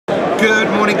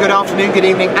Good morning, good afternoon, good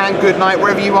evening, and good night,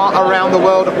 wherever you are around the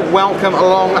world. Welcome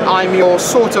along. I'm your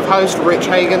sort of host, Rich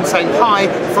Hagan, saying hi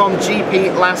from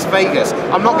GP Las Vegas.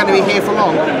 I'm not going to be here for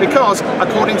long because,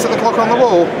 according to the clock on the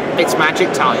wall, it's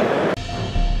magic time.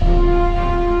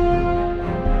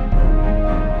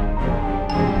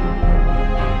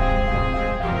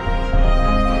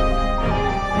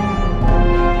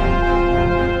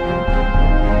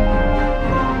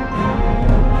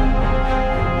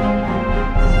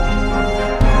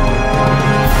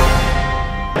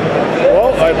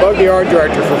 I bugged the art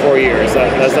director for 4 years.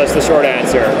 That's the short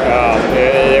answer.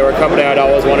 They were a company I'd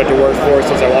always wanted to work for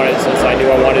since I knew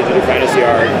I wanted to do fantasy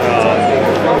art.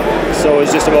 So it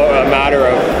was just about a matter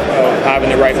of having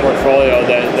the right portfolio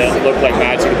that looked like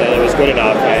magic, that it was good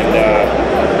enough. And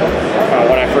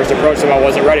when I first approached them, I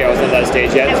wasn't ready. I wasn't at that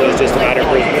stage yet. So it was just a matter of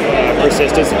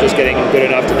persistence and just getting good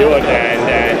enough to do it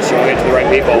and showing it to the right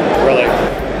people. Really.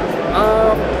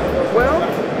 Well,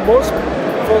 most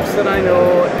folks that I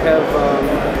know have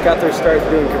got their start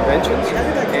doing conventions,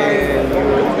 and you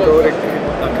go to a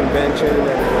convention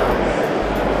and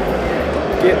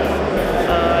get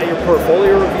your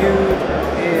portfolio reviewed,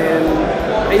 and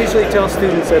I usually tell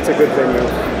students that's a good venue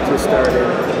to start in,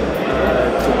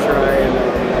 to try and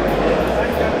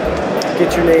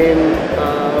get your name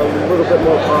a little bit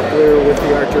more popular with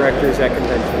the art directors at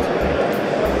conventions.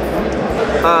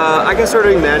 I got started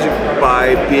doing magic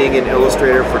by being an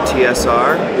illustrator for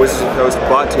TSR. Wizards of the Coast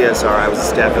bought TSR. I was a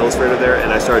staff illustrator there,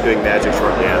 and I started doing magic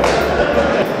shortly after.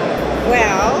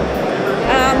 Well,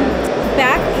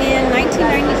 back in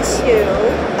 1992,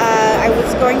 I was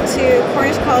going to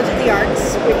Cornish College of the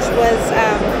Arts, which was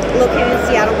located in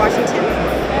Seattle, Washington.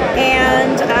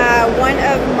 And one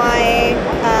of my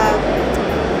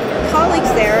colleagues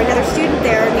there, another student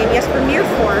there named Jesper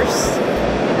Meerforce,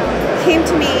 came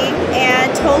to me and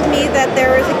told me that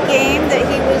there was a game that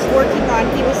he was working on.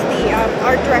 He was the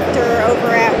art director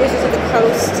over at Wizards of the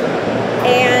Coast,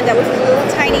 and which was a little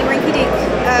tiny rinky-dink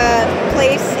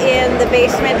place in the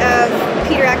basement of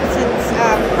Peter Atkinson's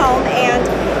home, and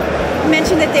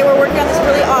mentioned that they were working on this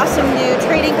really awesome new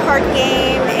trading card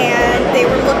game, and they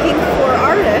were looking for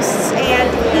artists, and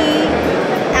he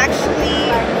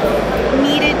actually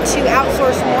needed to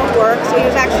outsource more work, so he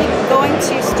was actually going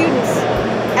to students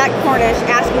at Cornish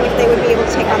asking if they would be able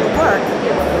to take on the work.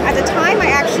 At the time,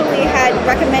 I actually had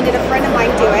recommended a friend of mine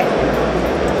do it.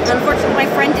 Unfortunately, my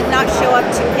friend did not show up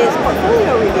to his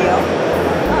portfolio review,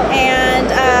 and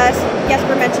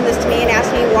Jesper mentioned this to me and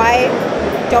asked me why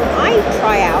don't I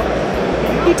try out.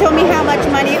 He told me how much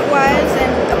money it was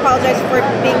and apologized for it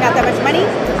being not that much money.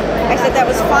 I said that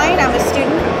was fine, I'm a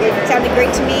student, it sounded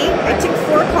great to me. I took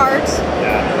 4 cards,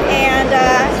 and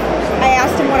I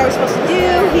asked him what I was supposed to do.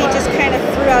 He just kind of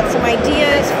threw out some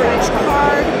ideas for each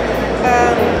card.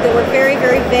 They were very,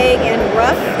 very vague and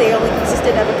rough. They only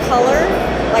consisted of a color,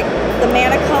 like the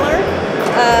mana color,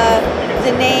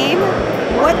 the name,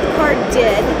 what the card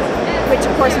did, which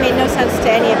of course made no sense to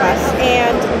any of us,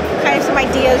 and kind of some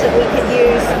ideas that we could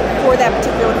use for that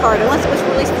particular card, unless it was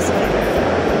really specific.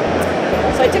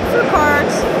 So I took 4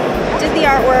 cards, did the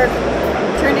artwork,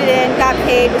 turned it in, got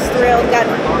paid, was thrilled,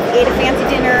 ate a fancy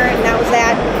dinner, and that was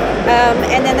that.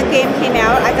 And then the game came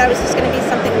out. I thought it was just going to be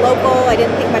something local. I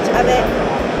didn't think much of it.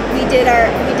 We did our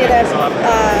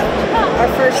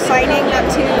first signing not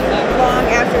too long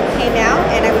after it came out,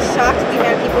 and I was shocked at the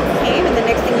amount of people who came. And the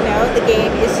next thing you know, the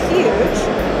game is huge,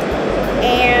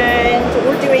 and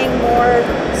we're doing more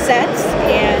sets,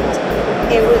 and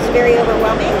it was very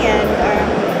overwhelming and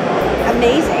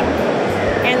amazing.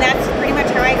 And that's pretty much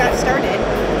how I got started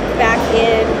back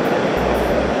in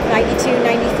 92,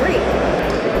 93.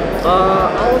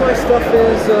 All of my stuff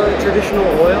is traditional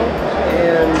oil,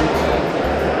 and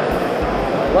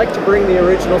I like to bring the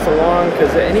originals along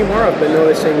because anymore I've been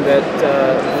noticing that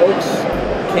folks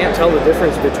can't tell the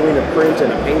difference between a print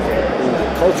and a painting.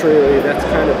 And culturally, that's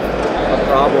kind of a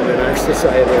problem in our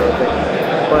society, I think.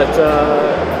 But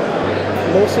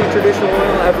mostly traditional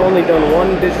oil. I've only done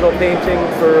 1 digital painting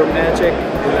for Magic,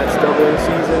 and that's doubling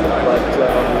season, but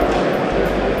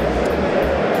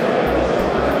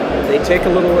they take a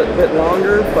little bit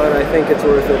longer, but I think it's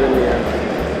worth it in the end.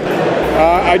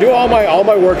 I do all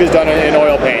my work is done in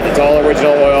oil paint. It's all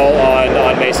original oil on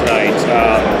Masonite.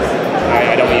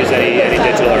 I don't use any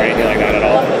digital or anything like that at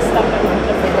all.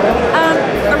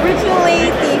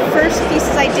 Originally, the first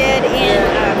pieces I did in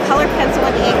color pencil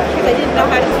and ink, because I didn't know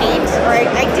how to paint, or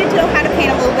I did know how to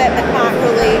paint a little bit, but not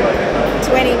really to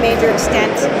any major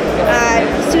extent.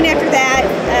 Soon after that,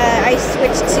 I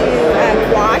switched to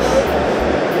gouache,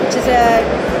 which is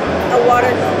a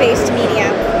water-based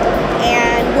medium,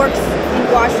 and worked in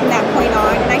gouache from that point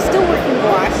on. And I still work in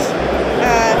gouache.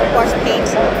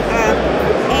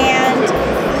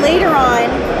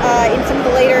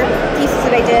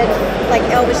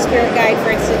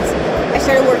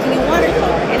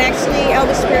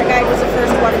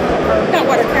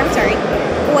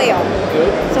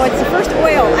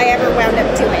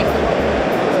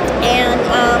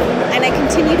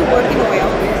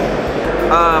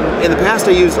 In the past,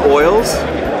 I used oils.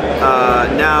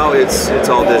 Now it's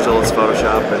all digital. It's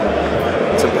Photoshop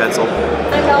and some pencil.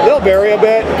 They'll vary a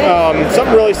bit.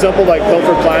 Something really simple like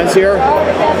Pilfered Plans here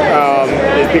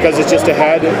is because it's just a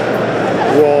head.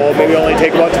 Will maybe only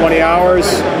take about 20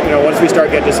 hours. You know, once we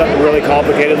start getting to something really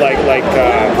complicated like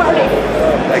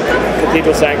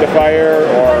Cathedral Sanctifier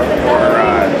or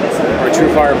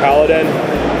True Fire Paladin,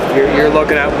 you're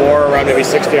looking at more around maybe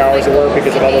 60 hours of work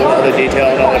because of all the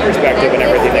detail and all the perspective and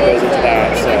everything that goes into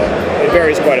that. So it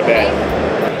varies quite a bit.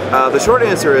 The short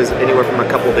answer is anywhere from a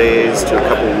couple days to a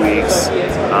couple weeks,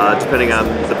 depending on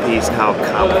the piece and how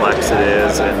complex it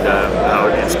is and how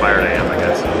inspired I am, I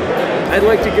guess. I'd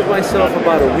like to give myself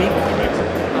about a week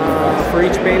for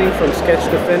each painting from sketch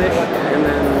to finish, and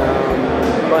then,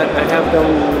 but I have done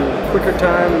quicker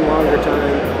time, longer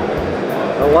time.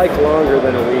 I like longer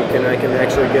than a week, and I can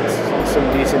actually get some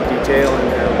decent detail in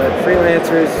there. But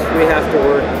freelancers, we have to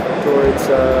work towards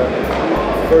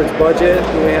budget,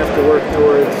 and we have to work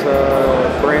towards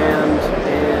brand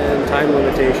and time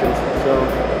limitations. So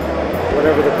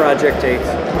whatever the project takes.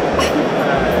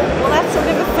 Well, that's sort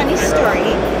of a funny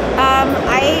story.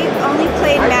 I only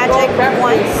played Magic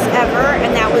once ever, and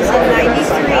that was in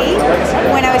 '93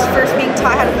 when I was first being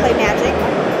taught how to play Magic.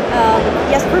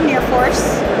 Jesper Meerforce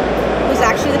was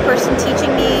actually the person teaching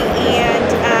me, and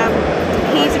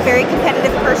he's a very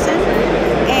competitive person.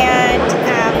 And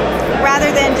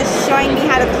rather than just showing me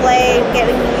how to play,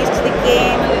 getting me used to the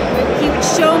game, he would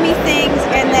show me things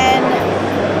and then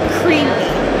cream me.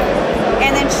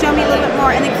 And then show me a little bit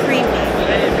more and then cream me.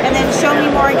 And then show me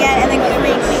more again and then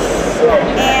cream me.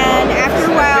 And after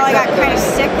a while I got kind of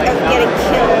sick of getting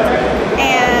killed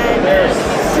and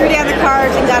threw down the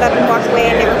cards and got up and walked away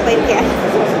and never played again.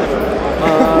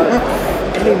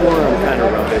 Anymore I'm kind of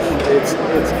rubbish. It's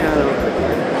kind of,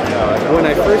 when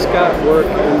I first got work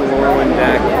in the Lorwyn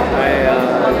deck,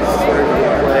 I started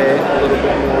to play a little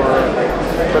bit more,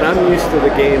 but I'm used to the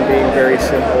game being very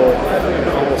simple,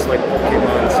 almost like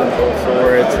Pokemon simple, so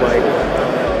where it's like,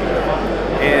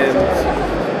 and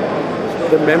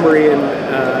the memory and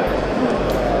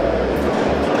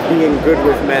being good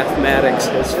with mathematics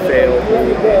has failed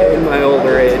me in my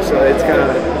older age, so it's kind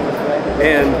of,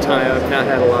 and time, I've not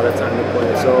had a lot of time to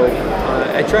play, so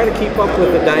I try to keep up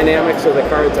with the dynamics of the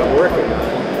cards I'm working on,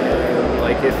 and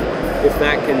like if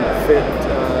that can fit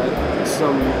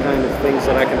some kind of things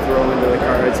that I can throw into the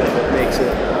cards and it makes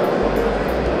it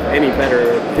any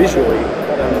better visually,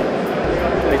 then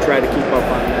I try to keep up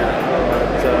on that, but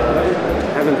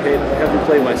haven't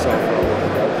played myself for a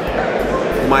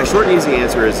while. My short and easy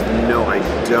answer is no, I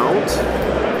don't.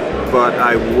 But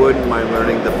I wouldn't mind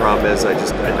learning. The problem is I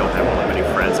don't have all that many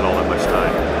friends and all that much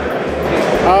time.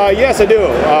 Yes, I do.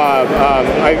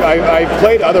 I've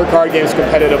played other card games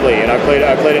competitively, and I've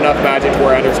played enough Magic to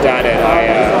where I understand it.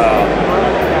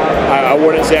 I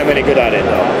wouldn't say I'm any good at it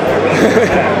though.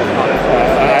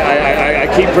 I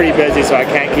keep pretty busy, so I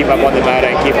can't keep up on the meta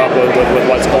and keep up with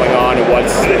what's going on and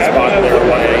what's popular,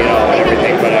 and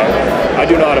everything. But I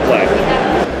do know how to play.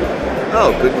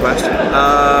 Oh, good question.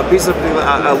 Piece of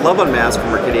I love Unmasked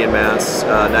from Mercadian Mass,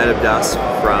 Night of Dusk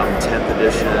from 10th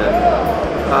edition,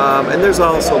 and there's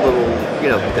also a little, I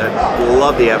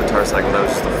love the Avatar cycle. That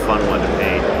was just a fun one to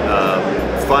paint.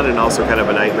 Fun and also kind of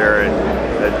a nightmare in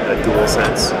a dual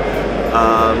sense.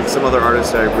 Some other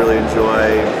artists I really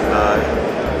enjoy.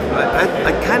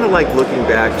 I kind of like looking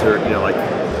back to, like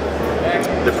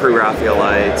the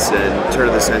pre-Raphaelites and turn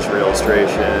of the century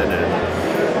illustration and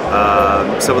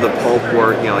some of the pulp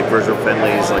work, like Virgil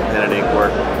Finley's like pen and ink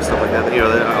work, stuff like that. I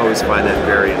always find that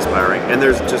very inspiring. And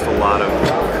there's just a lot of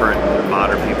current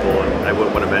modern people, and I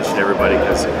wouldn't want to mention everybody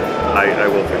because I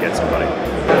will forget somebody.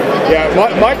 Yeah,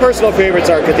 my personal favorites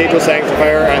are Cathedral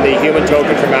Sanctifier and the Human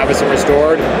Token from Avacyn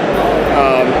Restored,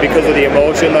 because of the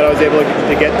emotion that I was able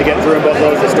to get through in both of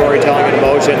those, the storytelling and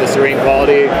emotion, the serene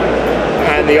quality.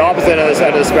 And the opposite end of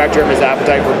the spectrum is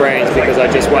Appetite for Brains, because I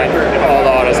just went all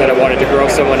out. I said I wanted to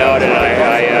gross someone out, and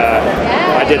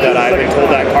I did that. I've been told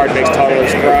that card makes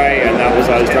toddlers cry, and that was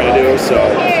what I was trying to do. So,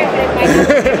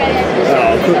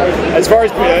 as far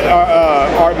as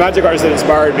Magic artists that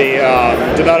inspired me,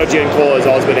 Donato Giancola has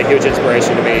always been a huge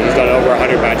inspiration to me. He's done over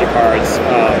 100 Magic cards.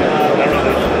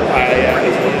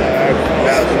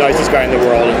 The nicest guy in the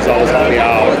world, and he's always helped me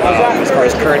out. As far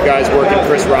as current guys working,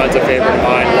 Chris Ron's a favorite of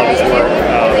mine. Love his work.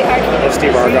 Love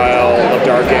Steve Argyle. Love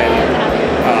Darkin.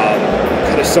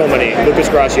 There's so many. Lucas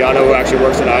Graciano, who actually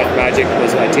works in Magic,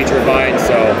 was a teacher of mine.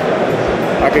 So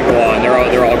I could go on. They're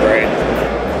all great.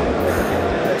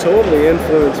 Totally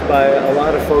influenced by a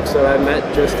lot of folks that I met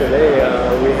just today.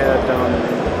 We had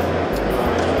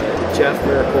Jeff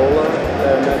Miracola.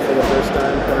 that I met for the first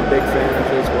time. Been a big fan of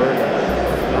his work.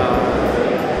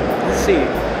 Let's see,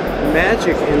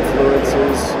 Magic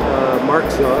influences. Mark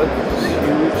Zug is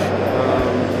huge.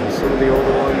 Some of the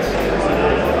older ones.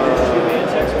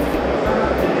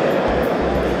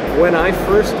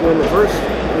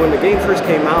 When the game first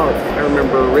came out, I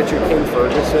remember Richard King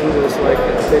Ferguson was like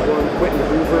a big one. Quentin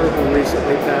Hoover, who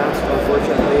recently passed,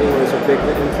 unfortunately, was a big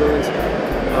influence.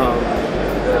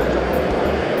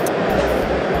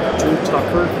 Drew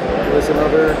Tucker was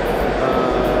another.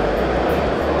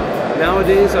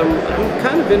 Nowadays, I'm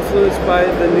kind of influenced by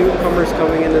the newcomers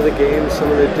coming into the game.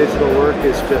 Some of the digital work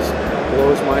is just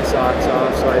blows my socks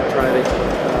off, so I try to,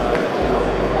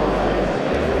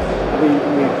 we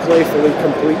playfully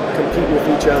compete with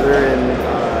each other and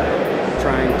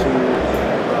trying to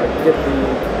get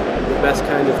the best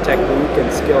kind of technique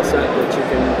and skill set that you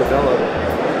can develop.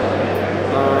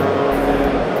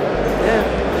 Yeah,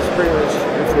 it's pretty much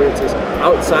influences.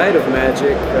 Outside of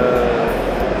Magic,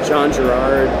 Jean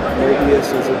Girard,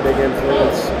 Mobius is a big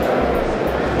influence.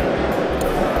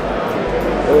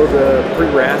 The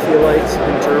Pre-Raphaelites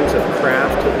in terms of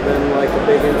craft have been like a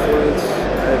big influence.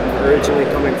 I'm originally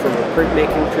coming from a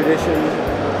printmaking tradition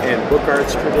and book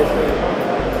arts tradition.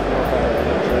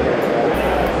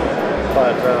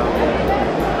 But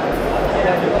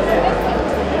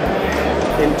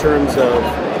in terms of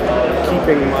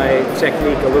keeping my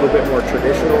technique a little bit more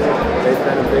traditional, they've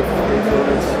been a big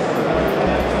influence.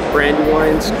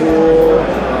 Brandywine School,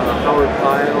 Howard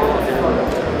Pyle, and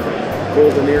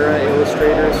Golden Era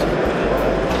illustrators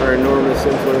are enormous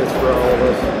influence for all of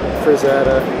us.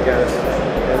 Frazetta, you guys,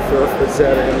 and throw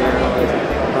Frazetta in there.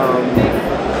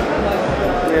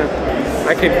 Yeah,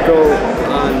 I could go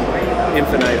on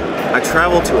infinite. I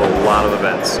travel to a lot of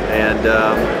events, and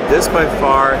this by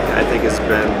far I think has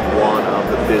been one of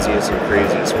the busiest and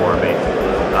craziest for me.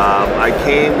 I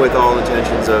came with all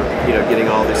intentions of getting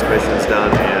all these missions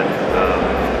done, and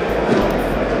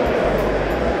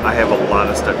I have a lot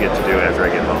of stuff yet to do after I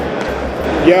get home.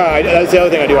 Yeah, that's the other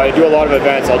thing I do. I do a lot of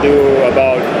events. I'll do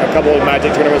about a couple of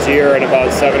Magic tournaments a year and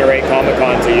about 7 or 8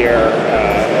 Comic-Cons a year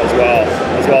as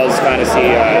well as fantasy,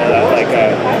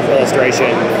 illustration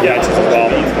matches as well.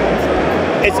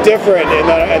 It's different in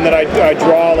that I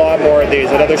draw a lot more of these.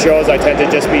 At other shows, I tend to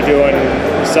just be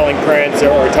selling prints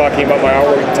or talking about my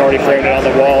artwork that's already framed on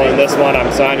the wall. And this one,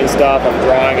 I'm signing stuff. I'm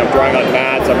drawing on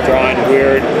mats. I'm drawing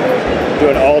weird,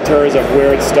 doing alters of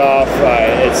weird stuff.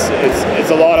 It's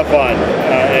a lot of fun,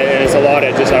 and it's a lot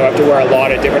of I have to wear a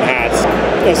lot of different hats.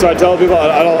 And so I tell people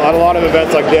at a lot of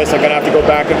events like this, I'm gonna have to go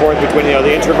back and forth between the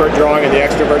introvert drawing and the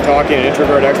extrovert talking, and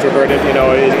introvert extrovert. It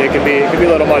can be a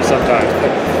little much sometimes.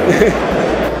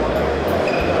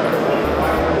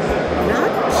 Not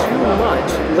too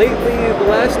much. Lately, the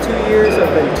last 2 years,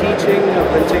 I've been teaching. I've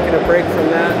been taking a break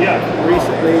from that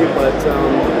recently, but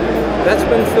that's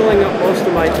been filling up most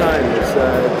of my time. It's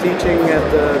teaching at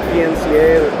the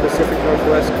PNCA, the Pacific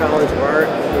Northwest College of Art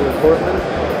in Portland,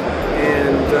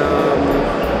 and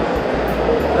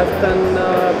I've been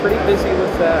pretty busy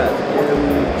with that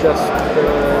and just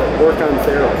work on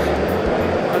ferals.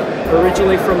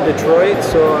 Originally from Detroit,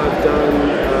 so I've done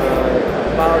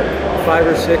about 5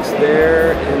 or 6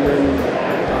 there, and then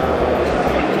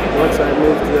once I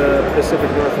moved to the Pacific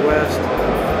Northwest,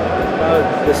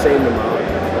 about the same amount,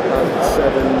 about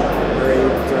 7 or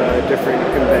 8 different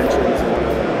conventions.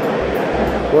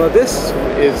 Well, this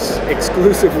is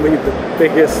exclusively the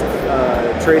biggest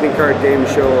trading card game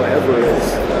show ever.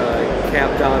 It's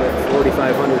capped out at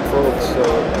 4,500 folks, so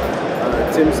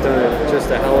Tim's done just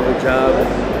a hell of a job.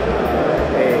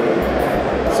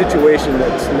 A situation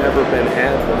that's never been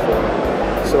had before.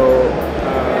 So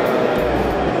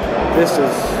this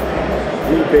is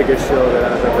the biggest show that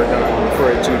I've ever done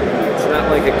for a GP. It's not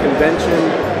like a convention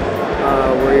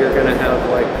where you're going to have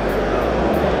like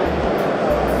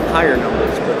higher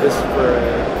numbers, but this for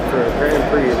a Grand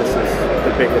Prix, this is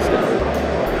the biggest ever.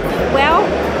 Well,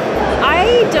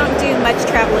 I don't do much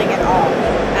traveling at all.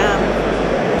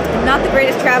 I'm not the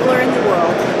greatest traveler in the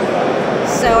world.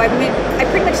 So I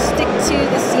pretty much stick to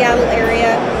the Seattle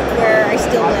area where I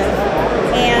still live,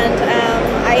 and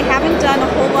I haven't done a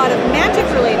whole lot of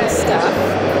Magic-related stuff.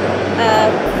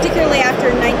 Particularly after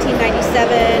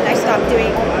 1997, I stopped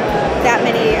doing that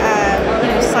many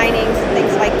signings and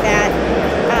things like that,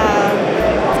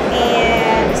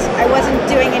 and I wasn't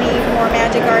doing any more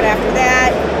Magic art after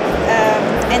that.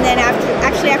 And then after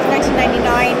 1999,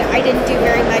 I didn't do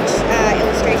very much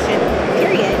illustration.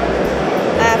 Period.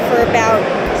 For about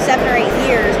 7 or 8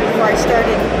 years before I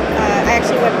started. I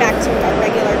actually went back to a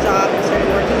regular job and started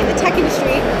working in the tech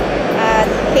industry.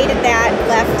 Hated that,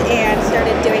 left, and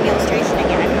started doing illustration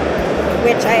again,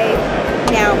 which I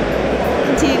now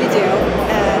continue to do,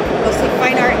 mostly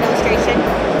fine art and illustration.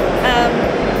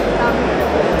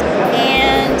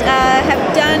 And have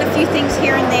done a few things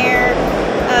here and there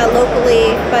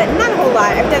locally, but not a whole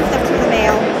lot. I've done stuff through the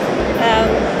mail.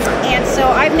 And so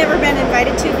I've never been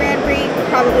invited to Grand Prix,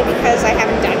 probably because I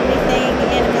haven't done anything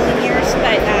in a million years,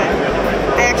 but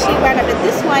I actually wound up at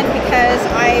this one because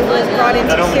I was brought in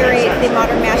to curate the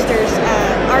Modern Masters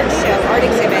art show, art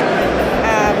exhibit,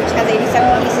 which has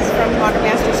 87 pieces from the Modern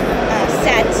Masters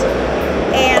set.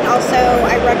 And also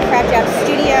I run Crab Jab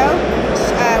Studio, which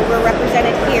we're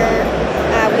represented here.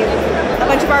 We have a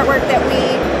bunch of artwork that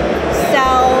we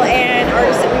sell and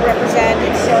artists that we represent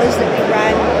and shows that we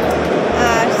run.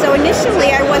 So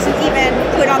initially I wasn't even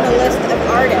put on the list of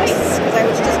artists because I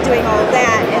was just doing all of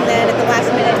that, and then at the last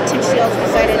minute Tim Shields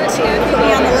decided to put me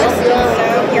on the list, and so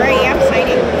here I am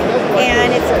signing.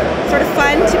 And it's sort of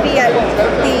fun to be at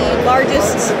the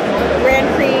largest Grand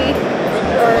Prix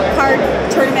or card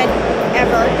tournament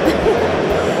ever.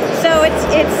 So it's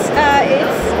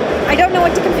I don't know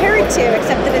what to compare it to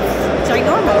except that it's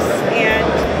ginormous and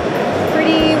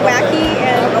pretty wacky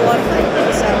and a lot of fun.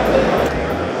 So.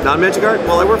 Non-Magic Art?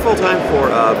 Well, I work full-time for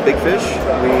Big Fish.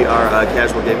 We are a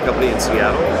casual game company in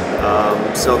Seattle.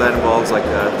 So that involves like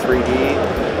 3D.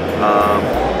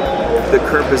 The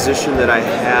current position that I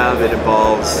have, it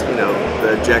involves, you know,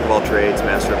 the jack of all trades,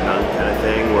 master of none kind of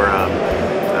thing, where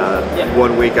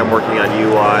 1 week I'm working on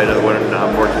UI, another one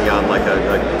I'm working on like a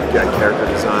character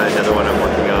design, another one I'm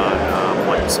working on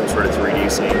like some sort of 3D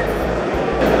scene.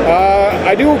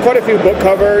 I do quite a few book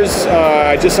covers.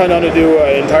 I just signed on to do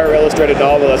an entire illustrated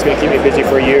novel that's going to keep me busy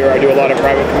for a year. I do a lot of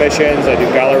private commissions, I do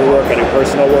gallery work, I do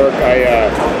personal work. I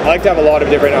like to have a lot of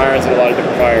different irons and a lot of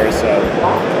different fires. So.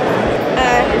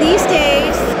 These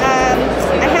days,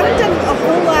 I haven't done a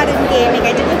whole lot in gaming.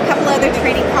 I did a couple other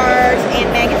trading cards and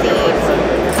magazines.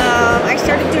 I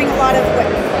started doing a lot of what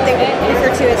they would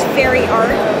refer to as fairy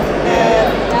art.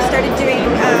 Started doing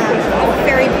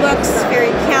fairy books,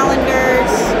 fairy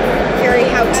calendars, fairy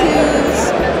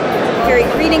how-tos, fairy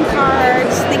greeting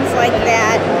cards, things like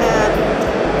that.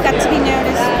 Got to be known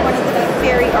as one of the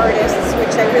fairy artists,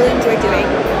 which I really enjoy doing.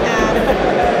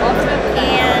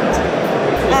 And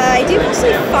I do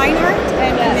mostly fine art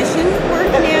and commission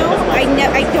work now.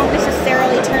 I don't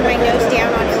necessarily turn my nose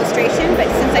down on illustration,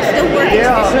 but since I still work in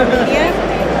traditional media,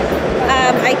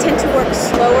 I tend to work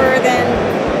slower than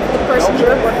the person who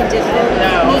would work in digital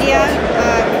media.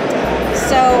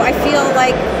 So I feel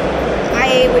like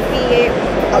I would be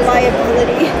a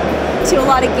liability to a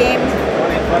lot of game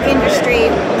industry,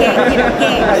 games,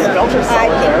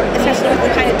 especially with the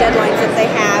kind of deadlines that they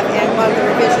have and a lot of the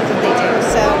revisions that they do.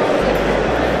 So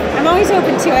I'm always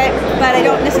open to it, but I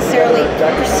don't necessarily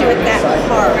pursue it that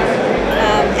hard.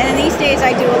 And these days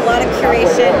I do a lot of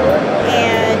curation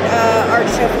and art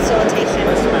show facilitation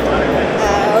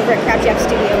over at Crab Jab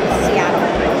Studio in Seattle.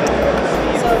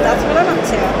 So that's what I'm up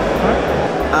to.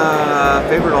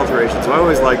 Favorite alterations? So I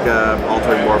always like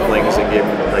altering morphlings and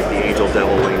giving like the angel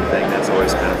devil wing thing. That's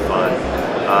always kind of fun.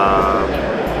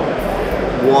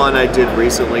 One I did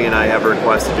recently and I have a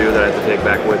request to do that I have to take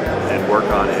back with and work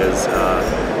on is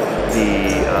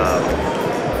the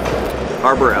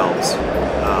Arbor Elves,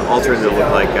 altering to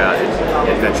look like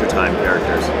Adventure Time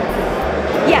characters.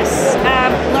 Yes,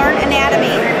 learn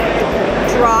anatomy,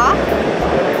 draw,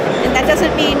 and that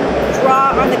doesn't mean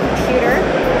draw on the computer.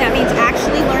 That means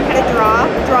actually learn how to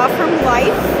draw from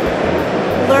life,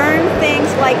 learn things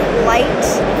like light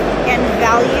and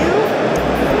value,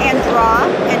 and draw,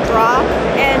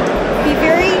 and be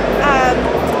very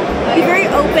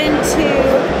open to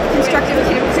constructive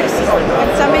criticism.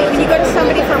 When you go to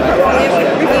somebody for a portfolio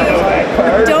review,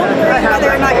 don't worry whether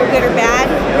or not you're good or bad.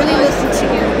 Really listen to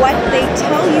what they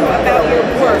tell you about your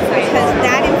work, because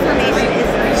that information is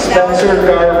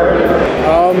valuable.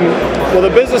 Well,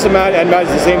 the business of Magic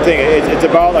is the same thing. It's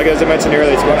about, like as I mentioned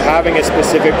earlier, it's about having a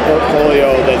specific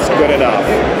portfolio that's good enough.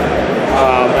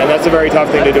 And that's a very tough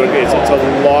thing to do. It's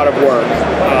a lot of work.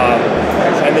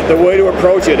 And the way to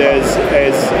approach it is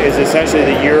essentially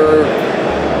that you're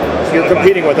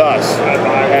competing with us.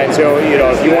 And so, you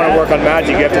know, if you want to work on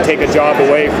Magic, you have to take a job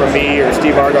away from me or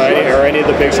Steve Argo or any of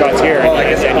the big shots here,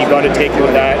 and you got to take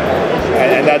with that.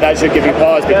 And that should give you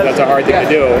pause, because that's a hard thing to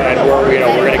do. And we're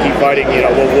going to keep fighting. You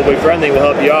know, we'll be friendly, we'll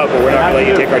help you out, but we're not going to let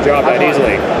you take our job that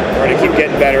easily. We're going to keep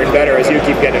getting better and better as you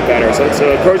keep getting better. So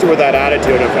approach it with that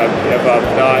attitude of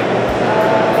not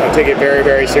take it very,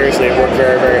 very seriously and work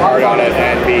very, very hard on it,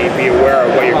 and be aware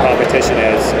of what your competition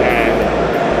is. And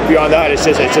beyond that, it's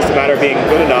just a matter of being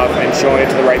good enough and showing it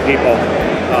to the right people.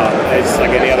 It's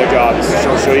like any other job.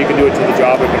 Show you can do it to the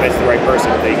job and convince the right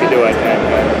person that you can do it.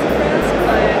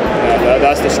 And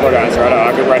that's the short answer.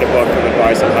 I could write a book of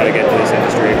advice on how to get into this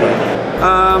industry, but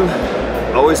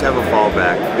always have a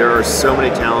fallback. There are so many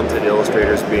talented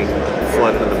illustrators being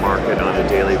flooded in the market on a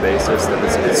daily basis that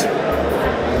it's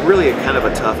really a kind of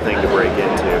a tough thing to break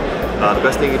into. The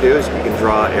best thing you do is you can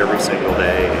draw every single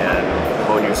day and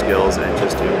hone your skills and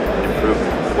just to improve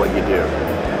what you do.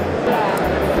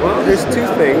 Well, there's two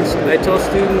things, and I tell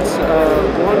students,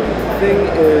 one thing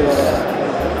is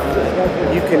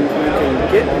you can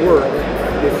get work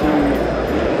if you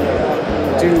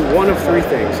do one of three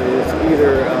things. And it's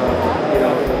either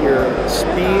your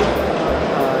speed,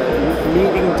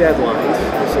 meeting deadlines,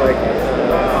 it's like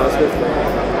a positive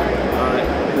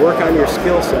thing. Work on your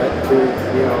skill set to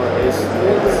as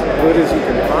good as you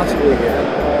can possibly get,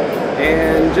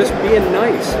 and just being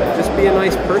nice. Just be a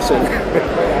nice person.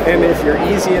 And if you're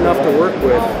easy enough to work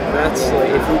with, that's like,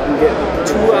 if you can get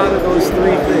 2 out of those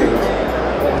 3 things,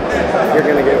 you're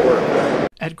gonna get work.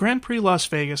 At Grand Prix Las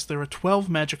Vegas, there were 12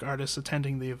 magic artists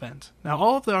attending the event. Now,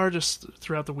 all of the artists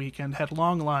throughout the weekend had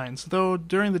long lines, though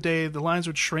during the day the lines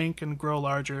would shrink and grow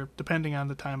larger, depending on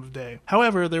the time of day.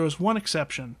 However, there was one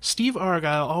exception. Steve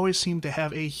Argyle always seemed to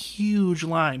have a huge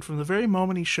line from the very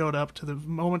moment he showed up to the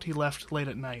moment he left late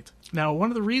at night. Now, one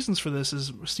of the reasons for this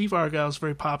is Steve Argyle is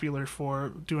very popular for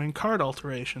doing card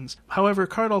alterations. However,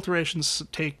 card alterations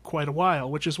take quite a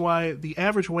while, which is why the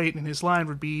average wait in his line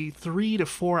would be 3 to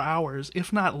 4 hours,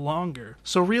 if not longer.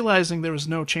 So realizing there was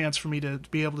no chance for me to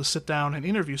be able to sit down and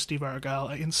interview Steve Argyle,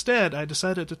 instead I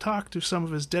decided to talk to some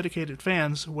of his dedicated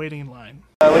fans waiting in line.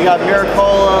 We got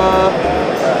Miracola,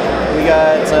 we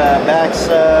got Max,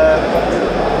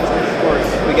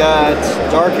 we got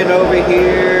Darkin over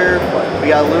here, we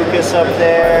got Lucas up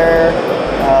there,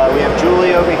 we have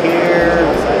Julie over here,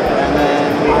 and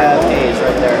then we have Hayes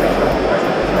right there.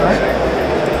 All right.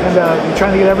 And you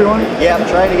trying to get everyone? Yeah, I'm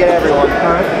trying to get everyone.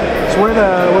 All right. So where'd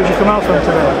you come out from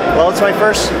today? Well, it's my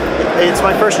first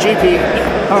GP.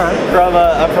 All right.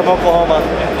 I'm from Oklahoma,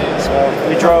 so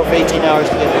we drove 18 hours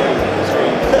to get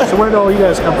here. So where do all you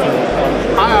guys come from?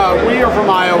 We are from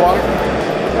Iowa.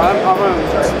 I'm from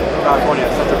California,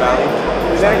 Central Valley.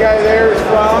 That guy there is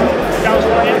from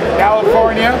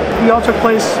California. You all took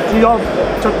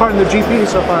part in the GP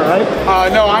so far, right?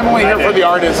 No, I'm only here for the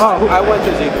artists. Oh, I went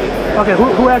to GP. okay.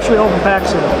 Who actually opened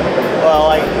packs today? Well,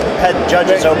 I had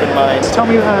judges open mine. Tell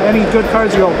me any good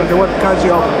cards you opened, or what cards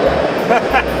you opened.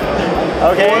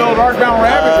 Okay. Oiled Arcbound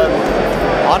Ravager.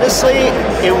 Honestly,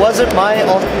 it wasn't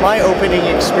my opening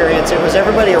experience. It was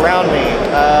everybody around me.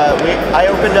 I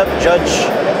opened up Judge,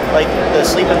 like the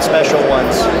Sleeping Special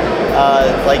ones.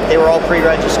 Like they were all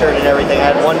pre-registered and everything. I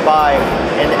had one buy,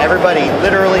 and everybody,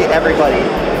 literally everybody,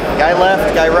 guy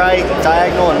left, guy right,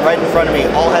 diagonal, and right in front of me,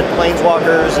 all had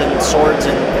planeswalkers and swords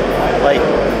and like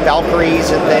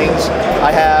Valkyries and things.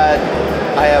 I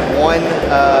have one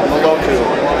Moloku,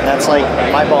 and that's like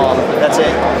my bomb. That's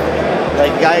it.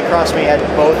 Like the guy across me had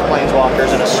both planeswalkers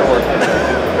and a sword.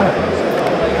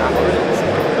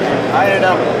 I ended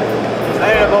up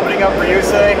opening up for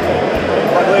Yusei.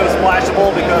 Luckily it was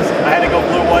splashable because I had to go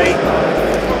blue-white.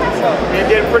 It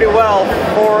did pretty well,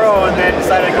 4-0, and then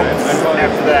decided to go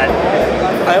after that.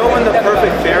 I opened the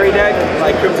perfect fairy deck,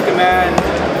 like Cryptic Command,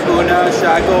 Una,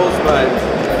 Shackles, but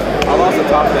I lost the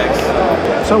top decks.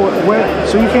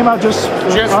 So you came out just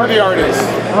For the artists.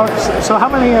 So how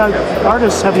many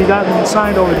artists have you gotten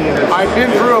signed over the years? I've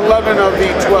been through 11 of the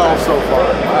 12 so far.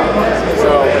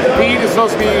 So Pete is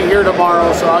supposed to be here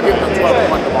tomorrow, so I'll get the 12th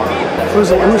one tomorrow. Who's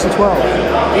the 12?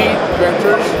 Pete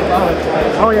Ventures.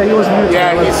 Oh yeah, he wasn't here.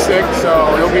 Yeah, he's sick,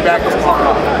 so he'll be back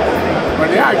tomorrow.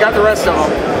 But yeah, I got the rest of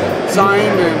them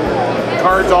signed and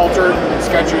cards altered and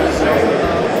sketches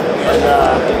and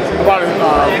about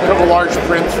a couple large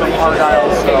prints from Argyle.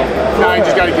 So now I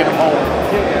just got to get them home.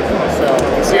 So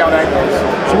we'll see how that goes.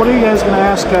 So what are you guys going to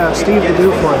ask Steve to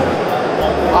do for you?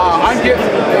 I'm getting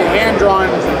a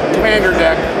hand-drawn commander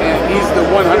deck, and he's the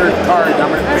 100 card. I'm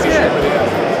going to finish it with him.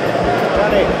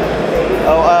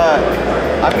 Oh,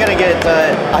 I'm gonna get.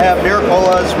 I have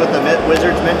Miracolas with the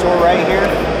Wizard's Mentor right here,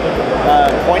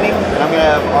 pointing, and I'm gonna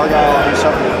have Argyle do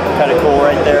something kind of cool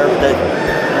right there that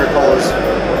Miracola's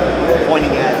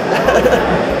pointing at.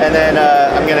 And then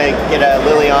I'm gonna get a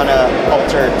Liliana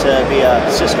altar to be a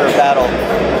Sister of Battle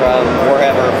from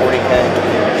Warhammer 40K.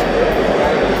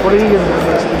 What are you going to do?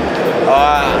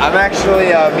 I'm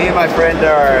actually, me and my friend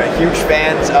are huge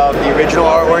fans of the original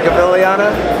artwork of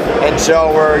Liliana, and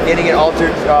so we're getting it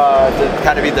altered to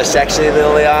kind of be the sexy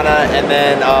Liliana, and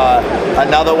then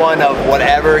another one of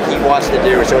whatever he wants to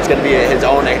do, so it's going to be his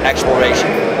own exploration.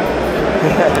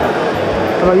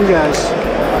 How about you guys?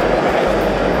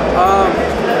 I'm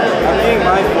getting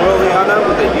my foil Liliana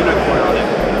with a unicorn on it.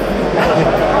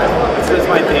 This is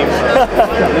my theme.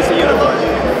 This is a unicorn.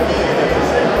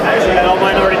 Actually, I got all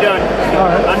mine already done. All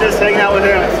right. I'm just hanging out with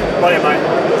him. It's a buddy of mine.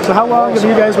 So how long have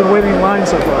you guys been waiting in line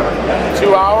so far?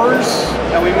 2 hours.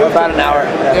 And we moved About an hour.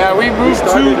 Yeah, we moved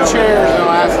 2 chairs in the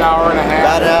last hour and a half.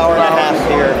 About an hour and a half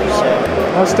here. So.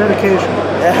 That's dedication.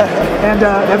 And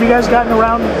have you guys gotten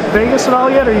around Vegas at all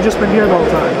yet, or you just been here the whole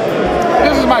time?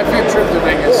 This is my 5th trip to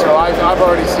Vegas, so I've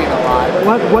already seen a lot.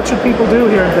 What should people do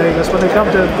here in Vegas when they come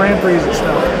to Grand Prix and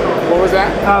stuff? What was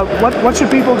that? What should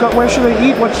people go? Where should they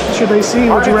eat? What should they see?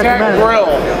 What Heart would you Attack recommend? Grill.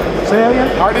 Say that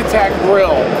again? Heart Attack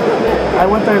Grill. I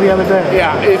went there the other day.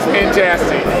 Yeah, it's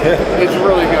fantastic. It's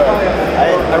really good.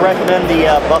 I recommend the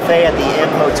buffet at the Inn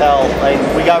Hotel. Like,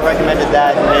 we got recommended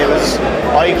that, and it was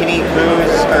all you can eat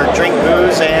booze or drink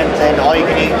booze and all you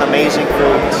can eat amazing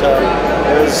food. So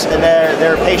it was, and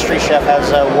their pastry chef has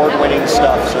award-winning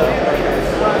stuff.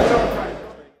 So.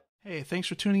 Hey, thanks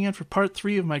for tuning in for part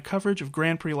 3 of my coverage of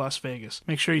Grand Prix Las Vegas.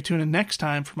 Make sure you tune in next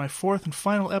time for my 4th and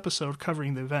final episode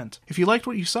covering the event. If you liked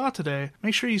what you saw today,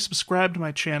 make sure you subscribe to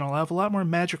my channel. I have a lot more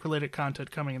magic-related content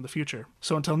coming in the future.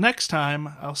 So until next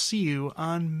time, I'll see you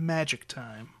on Magic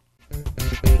Time.